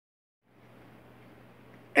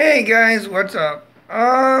Hey guys, what's up?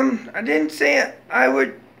 I didn't say I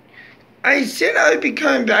would. I said I would be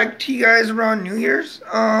coming back to you guys around New Year's.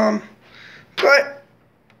 But I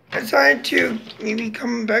decided to maybe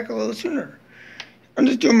come back a little sooner. I'm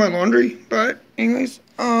just doing my laundry, but anyways,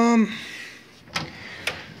 I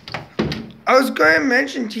was going to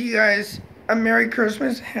mention to you guys a Merry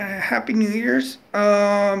Christmas, Happy New Year's.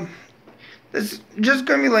 This is just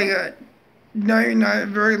gonna be like a not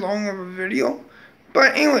very long of a video,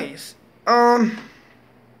 but anyways, yeah,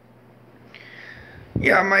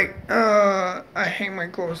 I hang my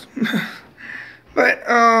clothes. But,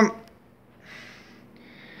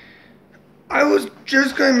 I was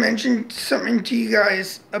just going to mention something to you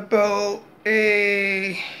guys about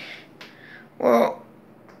well,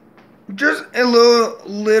 just a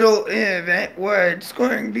little event what's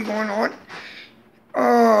going to be going on.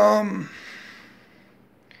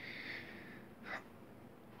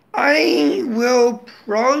 I will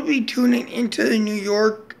probably be tuning into the New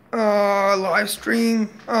York, live stream,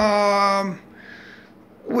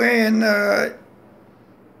 when,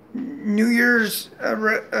 New Year's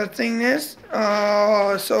thing is.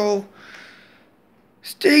 So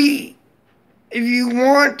stay if you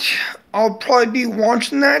want. I'll probably be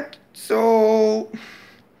watching that. So,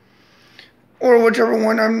 or whichever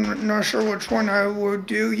one. I'm not sure which one I will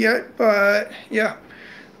do yet, but yeah.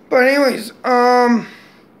 But anyways,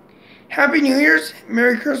 Happy New Year's,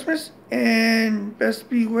 Merry Christmas, and best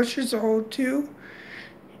be wishes all too.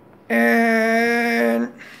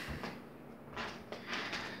 And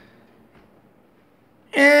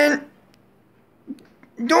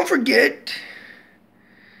don't forget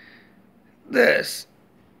this.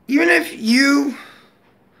 Even if you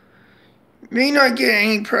may not get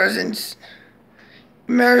any presents,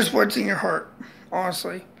 it matters what's in your heart,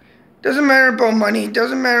 honestly. Doesn't matter about money,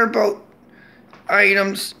 doesn't matter about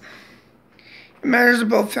items. It matters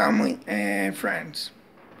about family and friends.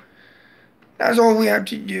 That's all we have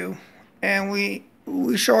to do. And we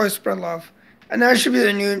should always spread love. And that should be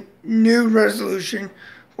the new resolution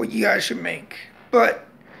what you guys should make. But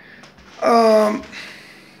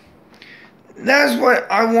that's what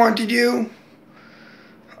I want to do.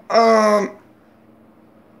 And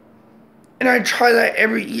I try that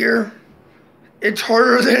every year. It's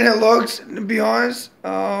harder than it looks, to be honest.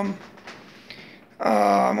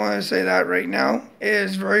 I'm gonna say that right now. It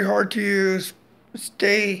is very hard to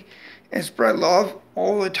stay and spread love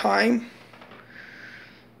all the time.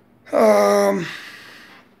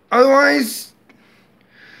 Otherwise,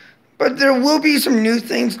 but there will be some new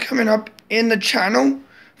things coming up in the channel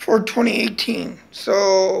for 2018.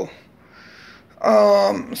 So,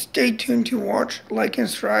 stay tuned to watch, like, and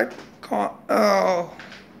subscribe.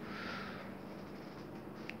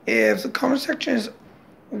 If the comment section is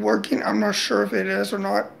working, I'm not sure if it is or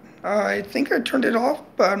not. I think I turned it off,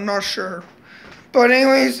 but I'm not sure. But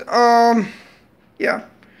anyways, yeah.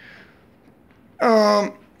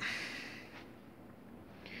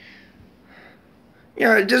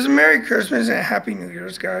 Yeah, just a Merry Christmas and a Happy New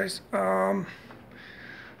Year's, guys. Talk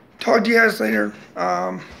to you guys later.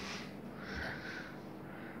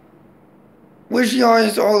 Wish you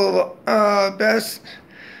guys all the best.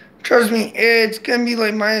 Trust me, it's gonna be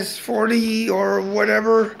like -40 or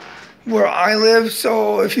whatever where I live.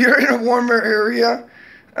 So if you're in a warmer area,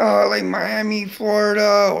 like Miami,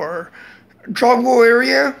 Florida, or tropical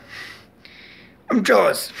area, I'm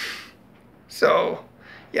jealous. So,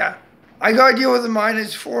 yeah. I gotta deal with the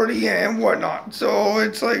 -40 and whatnot. So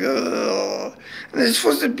it's like, and they're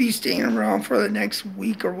supposed to be staying around for the next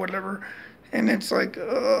week or whatever. And it's like,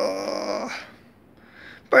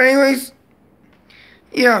 But anyways,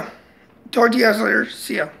 yeah. Talk to you guys later.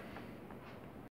 See ya.